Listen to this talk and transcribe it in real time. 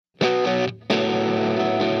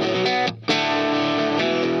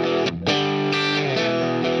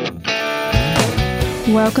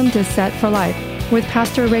Welcome to Set for Life with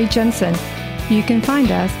Pastor Ray Jensen. You can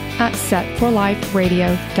find us at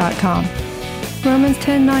setforliferadio.com. Romans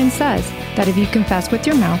 10:9 says that if you confess with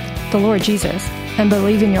your mouth the Lord Jesus and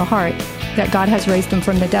believe in your heart that God has raised him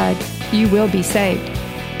from the dead, you will be saved.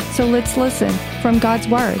 So let's listen from God's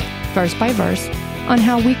Word, verse by verse, on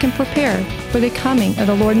how we can prepare for the coming of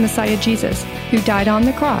the Lord and Messiah Jesus, who died on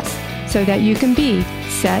the cross so that you can be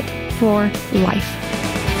set for life.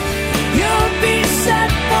 You'll be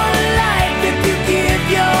set for life if you give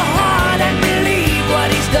your heart and believe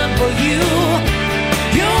what he's done for you.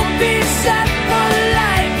 You'll be set for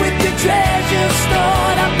life with your treasure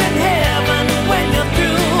stored up in heaven when you're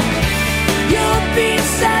through. You'll be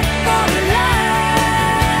set for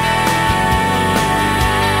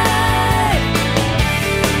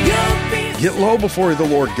life. Get low before the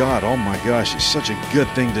Lord God. Oh my gosh, it's such a good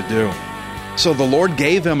thing to do. So the Lord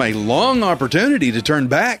gave him a long opportunity to turn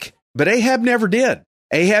back, but Ahab never did.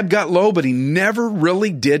 Ahab got low, but he never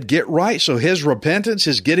really did get right. So his repentance,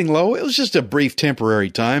 his getting low, it was just a brief temporary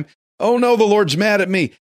time. Oh no, the Lord's mad at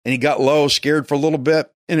me. And he got low, scared for a little bit,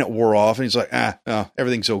 and it wore off. And he's like,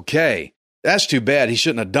 everything's okay. That's too bad. He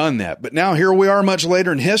shouldn't have done that. But now here we are much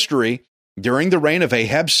later in history, during the reign of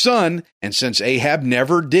Ahab's son. And since Ahab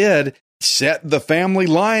never did set the family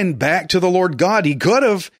line back to the Lord God, he could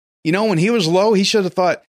have, when he was low, he should have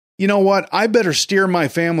thought, you know what? I better steer my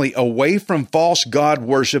family away from false god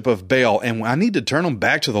worship of Baal, and I need to turn them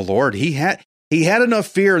back to the Lord. He had enough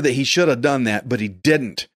fear that he should have done that, but he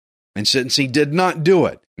didn't. And since he did not do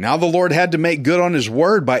it, now the Lord had to make good on his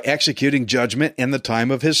word by executing judgment in the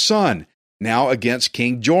time of his son, now against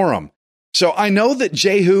King Joram. So I know that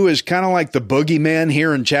Jehu is kind of like the boogeyman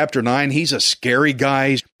here in chapter 9. He's a scary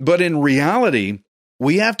guy, but in reality,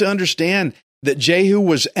 we have to understand that Jehu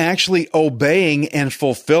was actually obeying and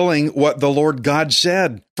fulfilling what the Lord God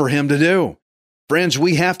said for him to do. Friends,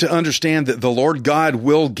 we have to understand that the Lord God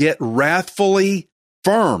will get wrathfully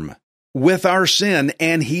firm with our sin,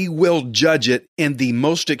 and he will judge it in the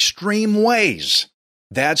most extreme ways.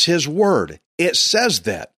 That's his word. It says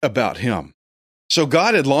that about him. So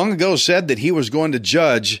God had long ago said that he was going to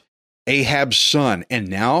judge Ahab's son, and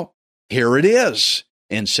now here it is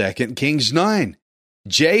in 2 Kings 9.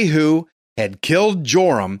 Jehu had killed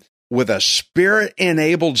Joram with a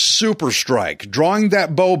spirit-enabled super strike, drawing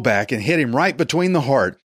that bow back and hit him right between the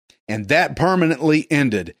heart, and that permanently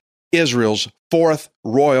ended Israel's fourth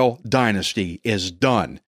royal dynasty is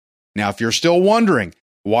done. Now, if you're still wondering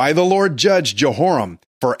why the Lord judged Jehoram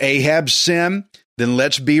for Ahab's sin, then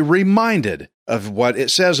let's be reminded of what it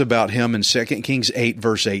says about him in 2 Kings 8,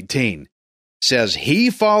 verse 18. It says, he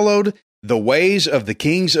followed the ways of the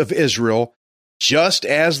kings of Israel, just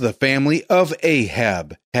as the family of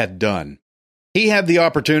Ahab had done. He had the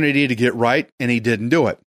opportunity to get right, and he didn't do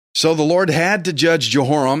it. So the Lord had to judge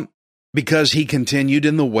Jehoram because he continued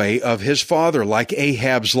in the way of his father, like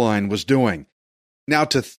Ahab's line was doing. Now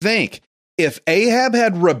to think, if Ahab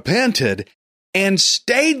had repented and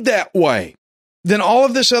stayed that way, then all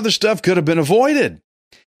of this other stuff could have been avoided.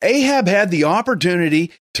 Ahab had the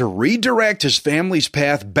opportunity to redirect his family's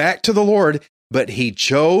path back to the Lord, but he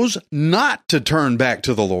chose not to turn back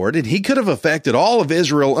to the Lord, and he could have affected all of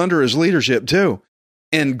Israel under his leadership too,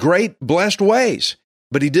 in great blessed ways,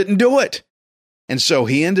 but he didn't do it. And so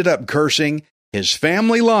he ended up cursing his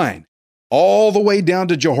family line all the way down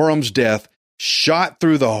to Jehoram's death, shot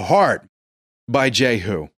through the heart by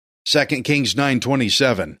Jehu. 2 Kings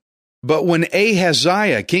 9:27. But when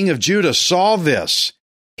Ahaziah, king of Judah, saw this,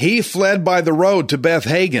 he fled by the road to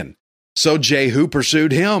Beth-Hagan. So Jehu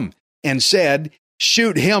pursued him and said,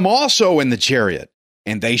 shoot him also in the chariot.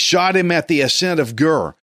 And they shot him at the ascent of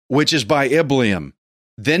Gur, which is by Ibleam.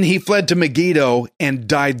 Then he fled to Megiddo and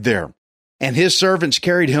died there. And his servants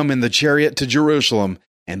carried him in the chariot to Jerusalem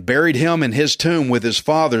and buried him in his tomb with his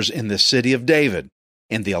fathers in the city of David.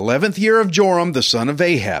 In the 11th year of Joram, the son of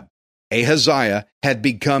Ahab, Ahaziah had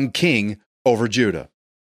become king over Judah.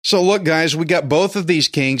 So look, guys, we got both of these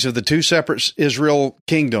kings of the two separate Israel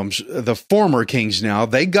kingdoms, the former kings now,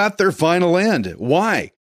 they got their final end.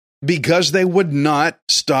 Why? Because they would not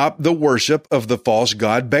stop the worship of the false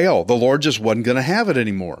god Baal. The Lord just wasn't going to have it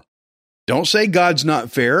anymore. Don't say God's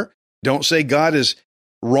not fair. Don't say God is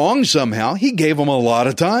wrong somehow. He gave them a lot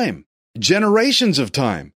of time, generations of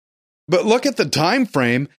time. But look at the time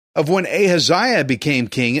frame of when Ahaziah became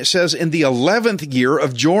king. It says in the 11th year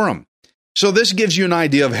of Joram. So this gives you an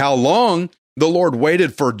idea of how long the Lord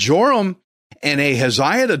waited for Joram and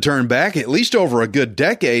Ahaziah to turn back, at least over a good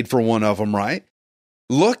decade for one of them, right?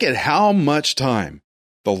 Look at how much time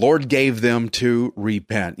the Lord gave them to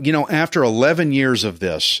repent. You know, after 11 years of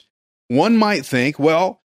this, one might think,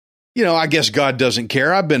 well, I guess God doesn't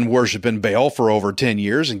care. I've been worshiping Baal for over 10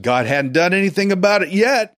 years and God hadn't done anything about it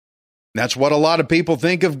yet. That's what a lot of people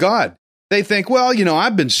think of God. They think, well,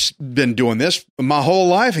 I've been doing this my whole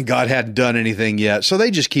life and God hadn't done anything yet. So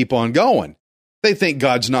they just keep on going. They think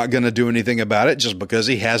God's not going to do anything about it just because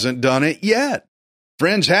he hasn't done it yet.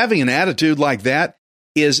 Friends, having an attitude like that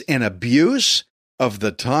is an abuse of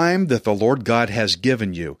the time that the Lord God has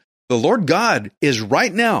given you. The Lord God is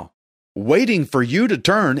right now waiting for you to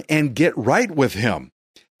turn and get right with him.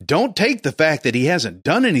 Don't take the fact that he hasn't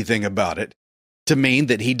done anything about it to mean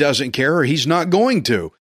that he doesn't care or he's not going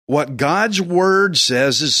to. What God's word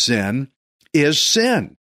says is sin is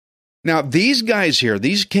sin. Now, these guys here,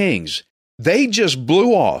 these kings, they just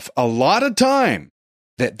blew off a lot of time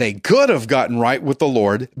that they could have gotten right with the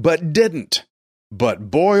Lord, but didn't.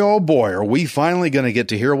 But boy, oh boy, are we finally going to get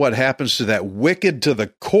to hear what happens to that wicked to the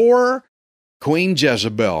core Queen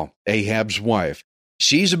Jezebel, Ahab's wife.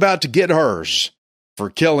 She's about to get hers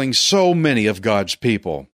for killing so many of God's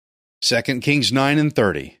people. 2 Kings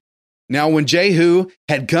 9:30. Now when Jehu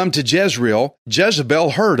had come to Jezreel,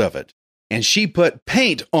 Jezebel heard of it, and she put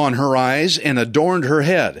paint on her eyes and adorned her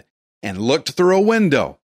head, and looked through a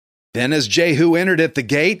window. Then as Jehu entered at the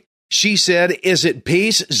gate, she said, "Is it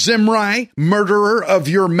peace, Zimri, murderer of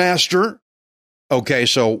your master?" Okay,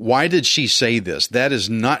 so why did she say this? That is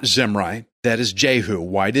not Zimri, that is Jehu.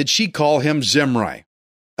 Why did she call him Zimri?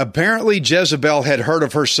 Apparently Jezebel had heard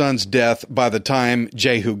of her son's death by the time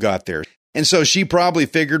Jehu got there. And so she probably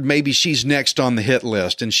figured maybe she's next on the hit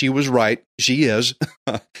list, and she was right. She is.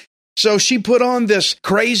 So she put on this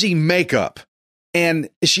crazy makeup, and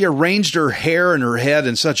she arranged her hair and her head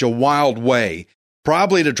in such a wild way,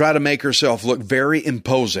 probably to try to make herself look very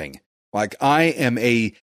imposing. Like, I'm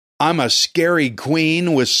a scary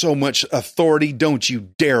queen with so much authority, don't you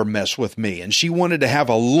dare mess with me. And she wanted to have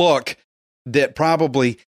a look that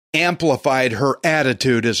probably amplified her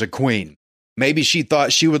attitude as a queen. Maybe she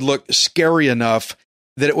thought she would look scary enough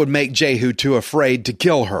that it would make Jehu too afraid to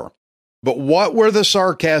kill her. But what were the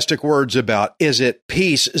sarcastic words about? Is it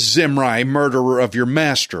peace, Zimri, murderer of your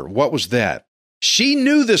master? What was that? She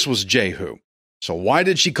knew this was Jehu. So why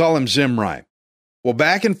did she call him Zimri? Well,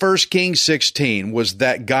 back in 1 Kings 16 was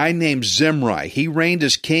that guy named Zimri. He reigned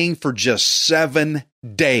as king for just 7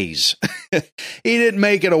 days. He didn't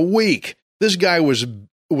make it a week. This guy was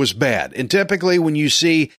bad. And typically when you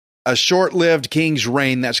see a short-lived king's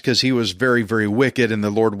reign, that's because he was very, very wicked and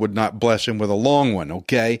the Lord would not bless him with a long one,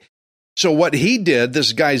 okay? So what he did,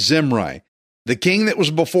 this guy Zimri, the king that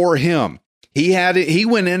was before him, he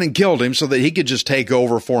went in and killed him so that he could just take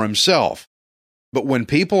over for himself. But when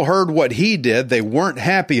people heard what he did, they weren't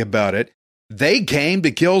happy about it. They came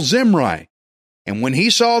to kill Zimri. And when he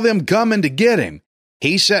saw them coming to get him,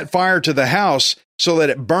 he set fire to the house so that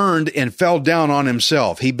it burned and fell down on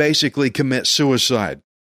himself. He basically commits suicide.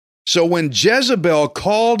 So when Jezebel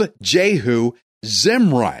called Jehu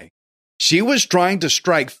Zimri, she was trying to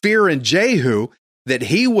strike fear in Jehu that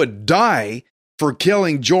he would die for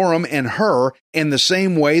killing Joram and her in the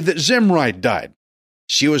same way that Zimri died.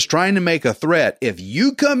 She was trying to make a threat. If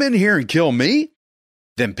you come in here and kill me,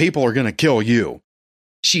 then people are going to kill you.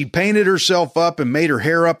 She painted herself up and made her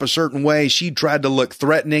hair up a certain way. She tried to look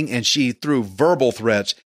threatening, and she threw verbal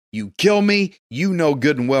threats. You kill me, you know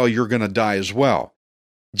good and well you're going to die as well.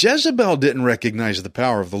 Jezebel didn't recognize the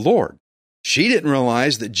power of the Lord. She didn't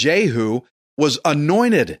realize that Jehu was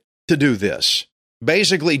anointed to do this.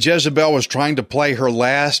 Basically, Jezebel was trying to play her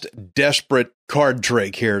last desperate card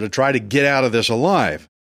trick here to try to get out of this alive.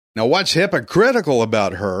 Now, what's hypocritical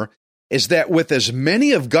about her is that with as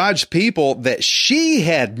many of God's people that she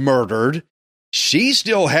had murdered, she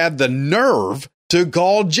still had the nerve to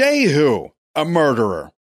call Jehu a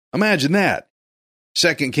murderer. Imagine that.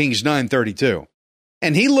 2 Kings 9:32.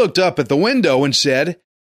 And he looked up at the window and said,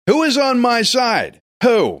 "Who is on my side?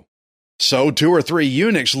 Who?" So 2 or 3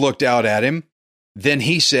 eunuchs looked out at him. Then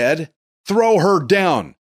he said, "Throw her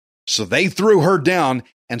down." So they threw her down,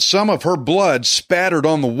 and some of her blood spattered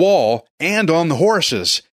on the wall and on the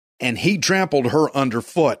horses, and he trampled her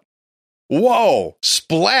underfoot. Whoa,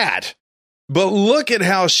 splat! But look at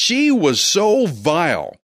how she was so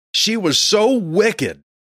vile. She was so wicked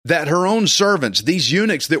that her own servants, these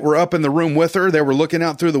eunuchs that were up in the room with her, they were looking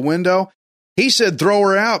out through the window. He said, "Throw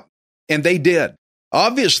her out," and they did.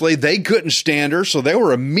 Obviously, they couldn't stand her, so they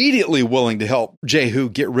were immediately willing to help Jehu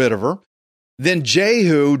get rid of her. Then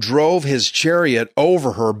Jehu drove his chariot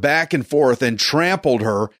over her back and forth and trampled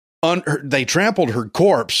her. They trampled her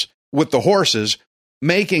corpse with the horses,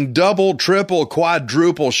 making double, triple,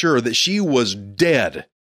 quadruple sure that she was dead.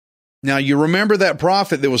 Now, you remember that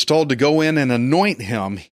prophet that was told to go in and anoint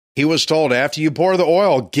him. He was told, after you pour the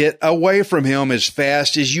oil, get away from him as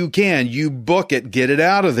fast as you can. You book it, get it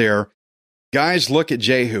out of there. Guys, look at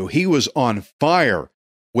Jehu. He was on fire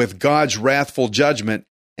with God's wrathful judgment,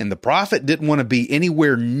 and the prophet didn't want to be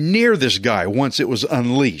anywhere near this guy once it was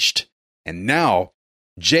unleashed. And now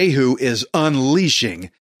Jehu is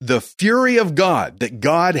unleashing the fury of God that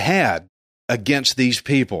God had against these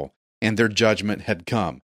people, and their judgment had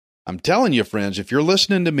come. I'm telling you, friends, if you're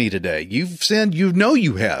listening to me today, you've sinned, you know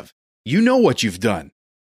you have. You know what you've done.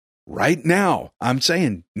 Right now, I'm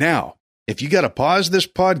saying now, if you got to pause this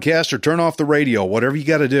podcast or turn off the radio, whatever you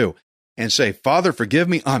got to do, and say, Father, forgive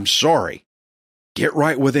me, I'm sorry. Get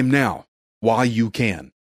right with him now while you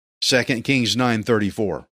can. 2 Kings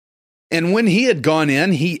 9:34. And when he had gone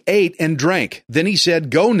in, he ate and drank. Then he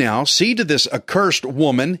said, Go now, see to this accursed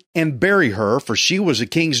woman and bury her, for she was a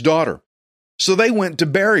king's daughter. So they went to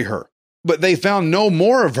bury her, but they found no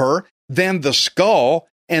more of her than the skull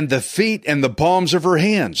and the feet and the palms of her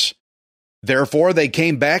hands. Therefore they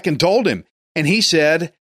came back and told him, and he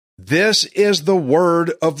said, This is the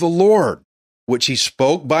word of the Lord, which he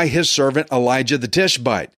spoke by his servant Elijah the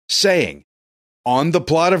Tishbite, saying, On the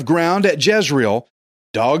plot of ground at Jezreel,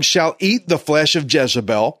 dogs shall eat the flesh of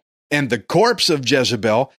Jezebel, and the corpse of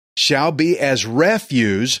Jezebel shall be as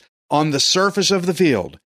refuse on the surface of the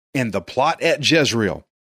field, in the plot at Jezreel,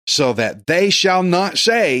 so that they shall not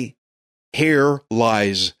say, Here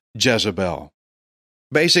lies Jezebel.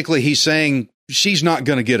 Basically, he's saying she's not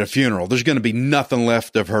going to get a funeral. There's going to be nothing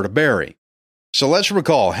left of her to bury. So let's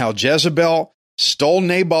recall how Jezebel stole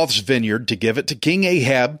Naboth's vineyard to give it to King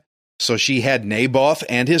Ahab, so she had Naboth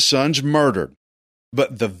and his sons murdered.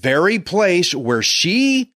 But the very place where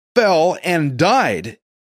she fell and died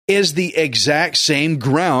is the exact same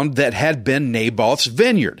ground that had been Naboth's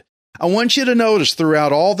vineyard. I want you to notice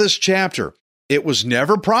throughout all this chapter, it was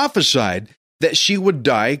never prophesied that she would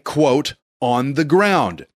die, quote, on the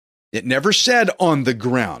ground. It never said on the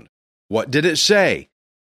ground. What did it say?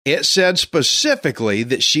 It said specifically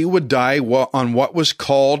that she would die on what was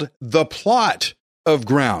called the plot of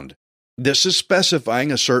ground. This is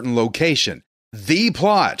specifying a certain location, the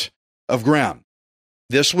plot of ground.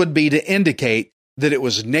 This would be to indicate that it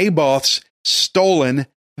was Naboth's stolen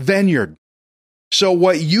vineyard. So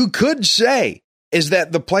what you could say is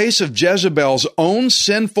that the place of Jezebel's own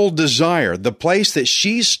sinful desire, the place that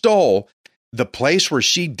she stole, the place where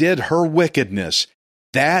she did her wickedness,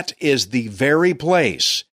 that is the very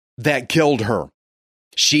place that killed her.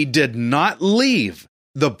 She did not leave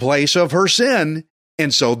the place of her sin,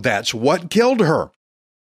 and so that's what killed her.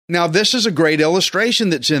 Now, this is a great illustration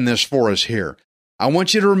that's in this for us here. I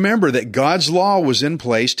want you to remember that God's law was in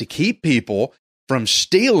place to keep people from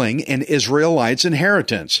stealing an Israelite's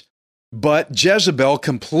inheritance. But Jezebel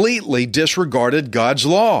completely disregarded God's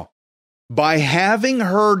law. By having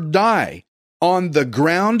her die on the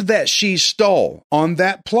ground that she stole, on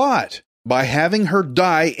that plot, by having her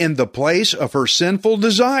die in the place of her sinful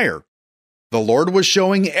desire, the Lord was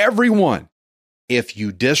showing everyone, if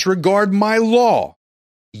you disregard my law,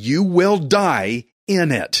 you will die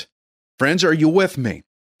in it. Friends, are you with me?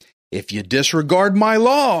 If you disregard my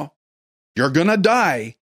law, you're going to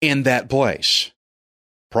die in that place.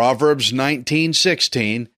 Proverbs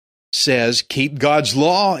 19:16 says, keep God's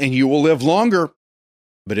law and you will live longer.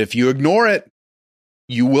 But if you ignore it,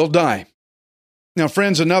 you will die. Now,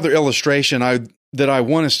 friends, another illustration that I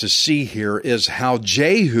want us to see here is how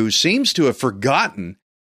Jehu seems to have forgotten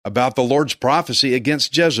about the Lord's prophecy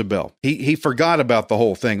against Jezebel. He forgot about the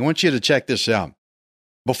whole thing. I want you to check this out.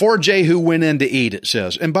 Before Jehu went in to eat, it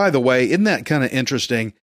says, and by the way, isn't that kind of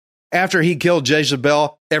interesting? After he killed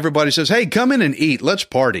Jezebel, everybody says, hey, come in and eat. Let's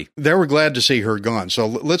party. They were glad to see her gone. So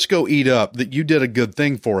let's go eat up. That you did a good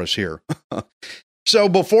thing for us here. So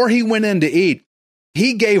before he went in to eat,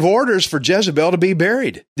 he gave orders for Jezebel to be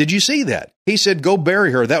buried. Did you see that? He said, go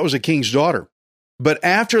bury her. That was a king's daughter. But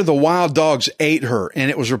after the wild dogs ate her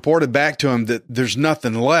and it was reported back to him that there's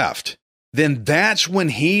nothing left, then that's when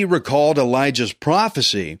he recalled Elijah's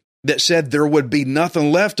prophecy that said there would be nothing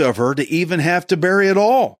left of her to even have to bury at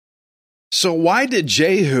all. So why did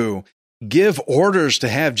Jehu give orders to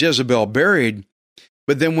have Jezebel buried,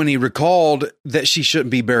 but then when he recalled that she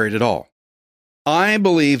shouldn't be buried at all? I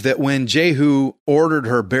believe that when Jehu ordered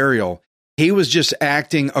her burial, he was just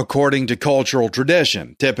acting according to cultural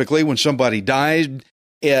tradition. Typically, when somebody died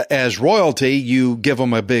as royalty, you give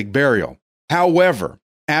them a big burial. However,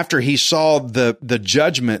 after he saw the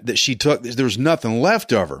judgment that she took, there was nothing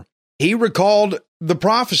left of her, he recalled the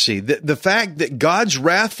prophecy, the fact that God's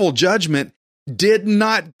wrathful judgment did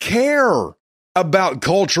not care about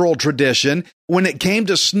cultural tradition when it came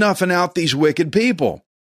to snuffing out these wicked people.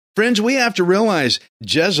 Friends, we have to realize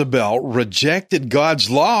Jezebel rejected God's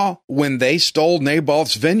law when they stole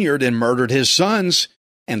Naboth's vineyard and murdered his sons,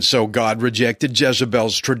 and so God rejected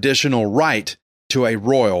Jezebel's traditional right to a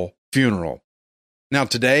royal funeral. Now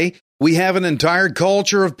today, we have an entire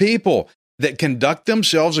culture of people that conduct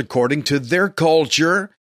themselves according to their culture,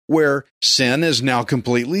 where sin is now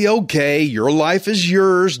completely okay, your life is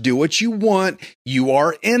yours, do what you want, you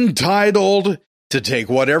are entitled to take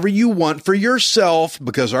whatever you want for yourself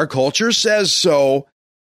because our culture says so.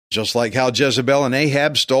 Just like how Jezebel and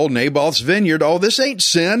Ahab stole Naboth's vineyard. Oh, this ain't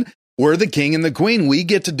sin. We're the king and the queen. We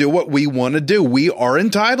get to do what we want to do. We are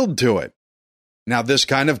entitled to it. Now, this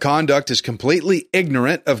kind of conduct is completely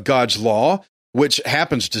ignorant of God's law, which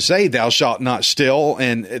happens to say, thou shalt not steal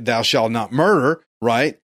and thou shalt not murder,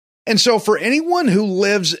 right? And so for anyone who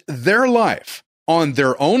lives their life on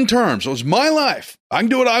their own terms, it's my life, I can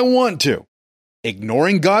do what I want to,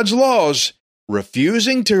 ignoring God's laws,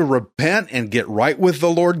 refusing to repent and get right with the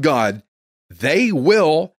Lord God, they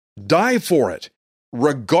will die for it,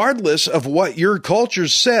 regardless of what your culture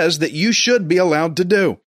says that you should be allowed to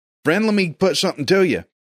do. Friend, let me put something to you.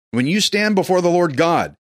 When you stand before the Lord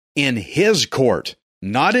God in His court,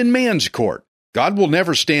 not in man's court, God will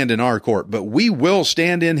never stand in our court, but we will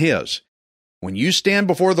stand in His. When you stand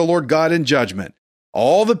before the Lord God in judgment,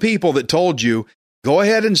 all the people that told you, go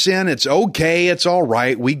ahead and sin, it's okay, it's all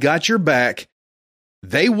right, we got your back,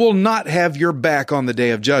 they will not have your back on the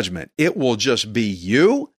day of judgment. It will just be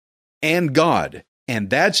you and God, and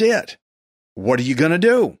that's it. What are you going to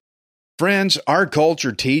do? Friends, our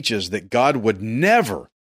culture teaches that God would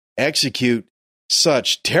never execute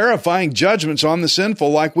such terrifying judgments on the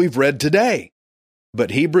sinful like we've read today.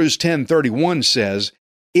 But Hebrews 10:31 says,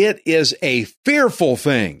 it is a fearful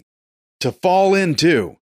thing to fall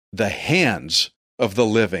into the hands of the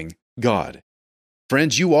living God.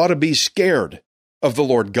 Friends, you ought to be scared of the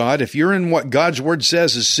Lord God. If you're in what God's word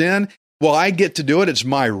says is sin, well, I get to do it. It's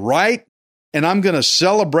my right, and I'm going to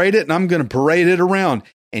celebrate it, and I'm going to parade it around.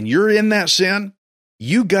 And you're in that sin,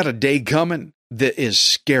 you got a day coming that is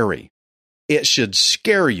scary. It should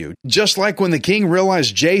scare you. Just like when the king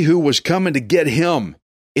realized Jehu was coming to get him.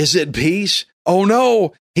 Is it peace? Oh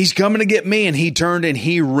no, he's coming to get me. And he turned and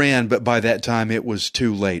he ran. But by that time, it was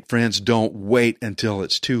too late. Friends, don't wait until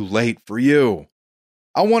it's too late for you.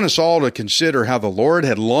 I want us all to consider how the Lord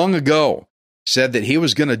had long ago said that He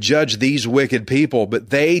was going to judge these wicked people, but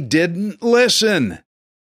they didn't listen.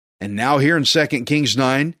 And now here in 2 Kings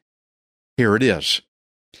 9, here it is.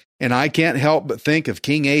 And I can't help but think of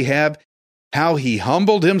King Ahab, how he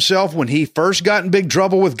humbled himself when he first got in big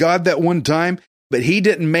trouble with God that one time, but he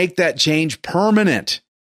didn't make that change permanent.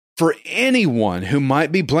 For anyone who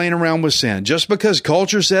might be playing around with sin, just because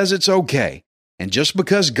culture says it's okay, and just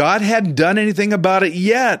because God hadn't done anything about it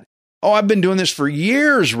yet. Oh, I've been doing this for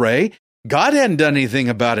years, Ray. God hadn't done anything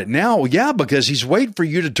about it now. Yeah, because He's waiting for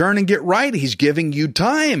you to turn and get right. He's giving you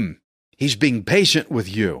time. He's being patient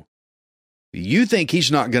with you. You think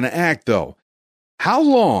He's not going to act, though. How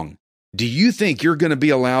long do you think you're going to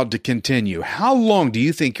be allowed to continue? How long do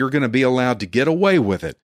you think you're going to be allowed to get away with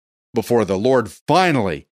it before the Lord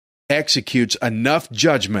finally executes enough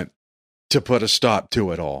judgment to put a stop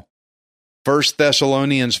to it all? 1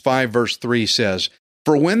 Thessalonians 5 verse 3 says,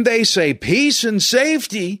 for when they say peace and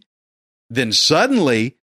safety, then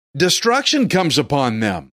suddenly destruction comes upon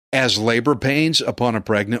them, as labor pains upon a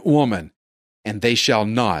pregnant woman, and they shall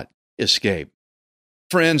not escape.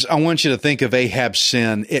 Friends, I want you to think of Ahab's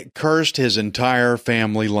sin. It cursed his entire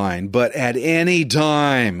family line, but at any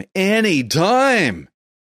time,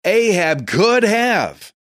 Ahab could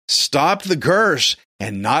have stopped the curse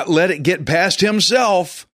and not let it get past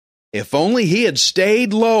himself. If only he had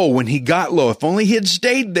stayed low when he got low, if only he had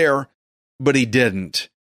stayed there, but he didn't.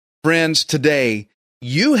 Friends, today,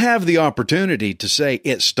 you have the opportunity to say,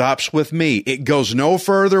 it stops with me. It goes no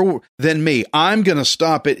further than me. I'm going to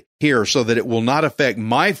stop it here so that it will not affect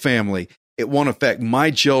my family. It won't affect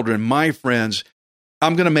my children, my friends.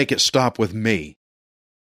 I'm going to make it stop with me.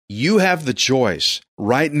 You have the choice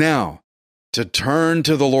right now to turn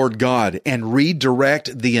to the Lord God and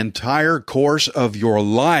redirect the entire course of your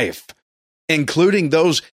life, including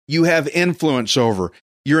those you have influence over.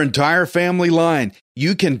 Your entire family line,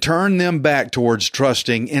 you can turn them back towards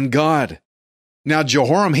trusting in God. Now,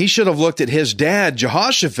 Jehoram, he should have looked at his dad,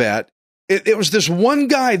 Jehoshaphat. It was this one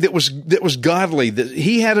guy that was godly, that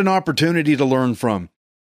he had an opportunity to learn from.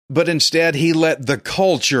 But instead, he let the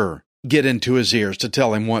culture get into his ears to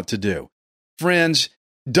tell him what to do. Friends,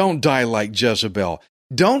 don't die like Jezebel.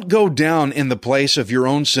 Don't go down in the place of your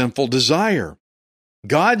own sinful desire.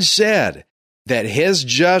 God said that His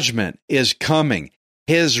judgment is coming.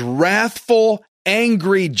 His wrathful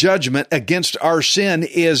angry judgment against our sin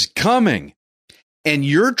is coming. And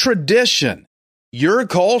your tradition, your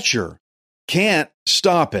culture can't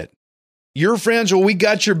stop it. Your friends, well, we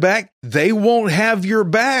got your back. They won't have your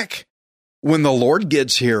back when the Lord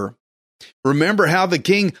gets here. Remember how the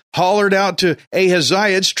king hollered out to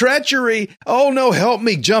Ahaziah, it's treachery. Oh, no, help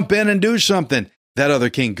me, jump in and do something. That other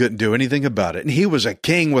king couldn't do anything about it. And he was a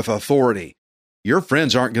king with authority. Your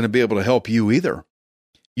friends aren't going to be able to help you either.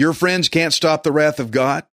 Your friends can't stop the wrath of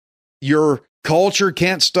God. Your culture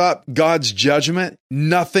can't stop God's judgment.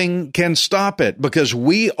 Nothing can stop it because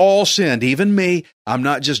we all sinned, even me. I'm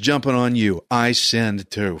not just jumping on you. I sinned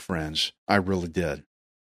too, friends. I really did.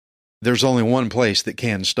 There's only one place that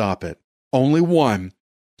can stop it. Only one.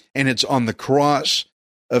 And it's on the cross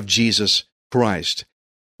of Jesus Christ.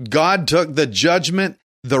 God took the judgment,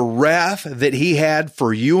 the wrath that he had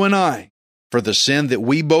for you and I, for the sin that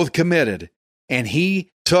we both committed, and he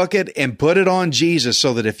took it and put it on Jesus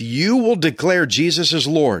so that if you will declare Jesus as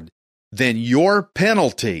Lord, then your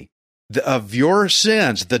penalty of your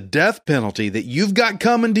sins, the death penalty that you've got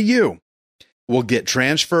coming to you, will get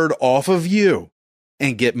transferred off of you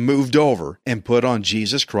and get moved over and put on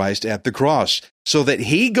Jesus Christ at the cross so that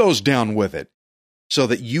he goes down with it, so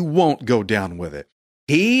that you won't go down with it.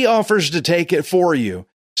 He offers to take it for you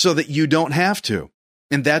so that you don't have to.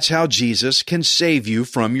 And that's how Jesus can save you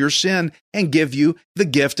from your sin and give you the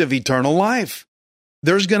gift of eternal life.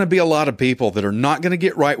 There's going to be a lot of people that are not going to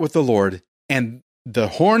get right with the Lord, and the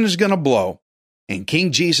horn is going to blow, and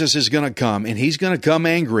King Jesus is going to come, and he's going to come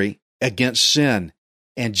angry against sin.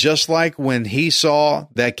 And just like when he saw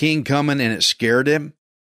that king coming and it scared him,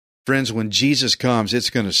 friends, when Jesus comes, it's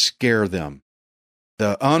going to scare them.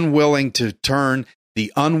 The unwilling to turn,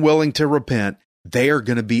 the unwilling to repent, they are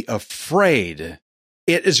going to be afraid.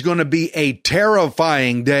 It is going to be a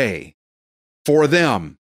terrifying day for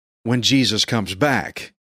them when Jesus comes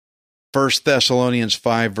back. 1 Thessalonians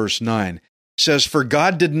 5 verse 9 says, "For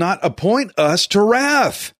God did not appoint us to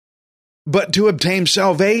wrath, but to obtain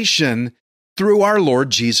salvation through our Lord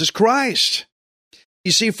Jesus Christ."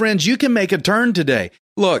 You see, friends, you can make a turn today.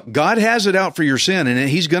 Look, God has it out for your sin, and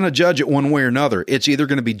he's going to judge it one way or another. It's either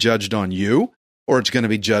going to be judged on you, or it's going to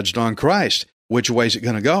be judged on Christ. Which way is it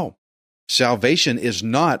going to go? Salvation is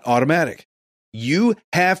not automatic. You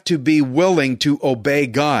have to be willing to obey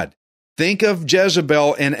God. Think of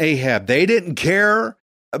Jezebel and Ahab. They didn't care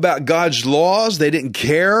about God's laws. They didn't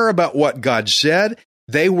care about what God said.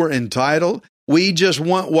 They were entitled. We just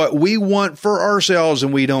want what we want for ourselves,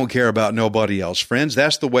 and we don't care about nobody else. Friends,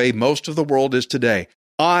 that's the way most of the world is today.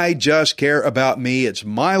 I just care about me. It's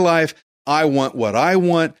my life. I want what I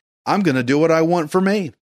want. I'm going to do what I want for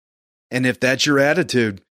me. And if that's your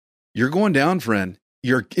attitude, you're going down, friend.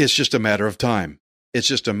 It's just a matter of time. It's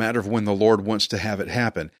just a matter of when the Lord wants to have it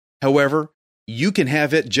happen. However, you can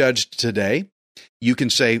have it judged today. You can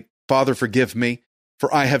say, "Father, forgive me,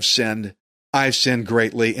 for I have sinned. I've sinned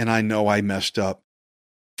greatly, and I know I messed up.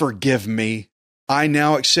 Forgive me. I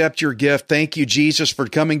now accept your gift. Thank you, Jesus, for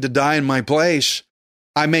coming to die in my place.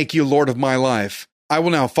 I make you Lord of my life. I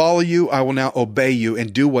will now follow you. I will now obey you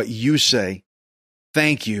and do what you say.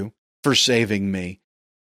 Thank you for saving me.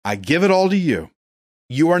 I give it all to you.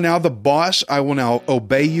 You are now the boss. I will now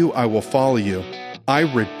obey you. I will follow you. I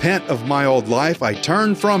repent of my old life. I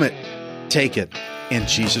turn from it. Take it in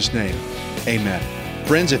Jesus' name. Amen."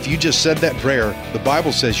 Friends, if you just said that prayer, the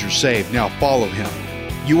Bible says you're saved. Now follow him.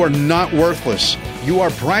 You are not worthless. You are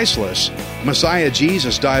priceless. Messiah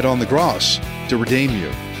Jesus died on the cross to redeem you.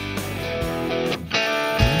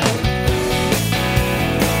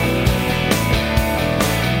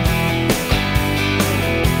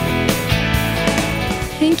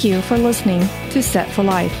 Thank you for listening to Set for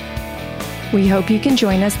Life. We hope you can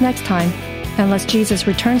join us next time, unless Jesus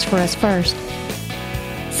returns for us first.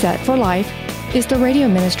 Set for Life is the radio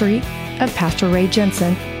ministry of Pastor Ray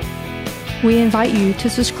Jensen. We invite you to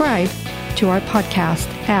subscribe to our podcast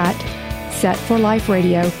at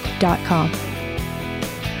setforliferadio.com.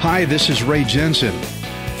 Hi, this is Ray Jensen.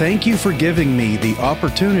 Thank you for giving me the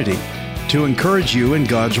opportunity to encourage you in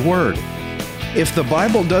God's Word. If the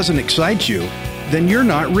Bible doesn't excite you, then you're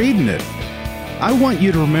not reading it. I want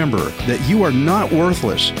you to remember that you are not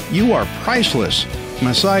worthless. You are priceless.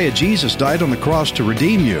 Messiah Jesus died on the cross to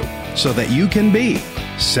redeem you so that you can be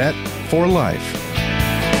set for life.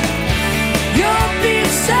 You'll be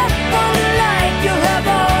set for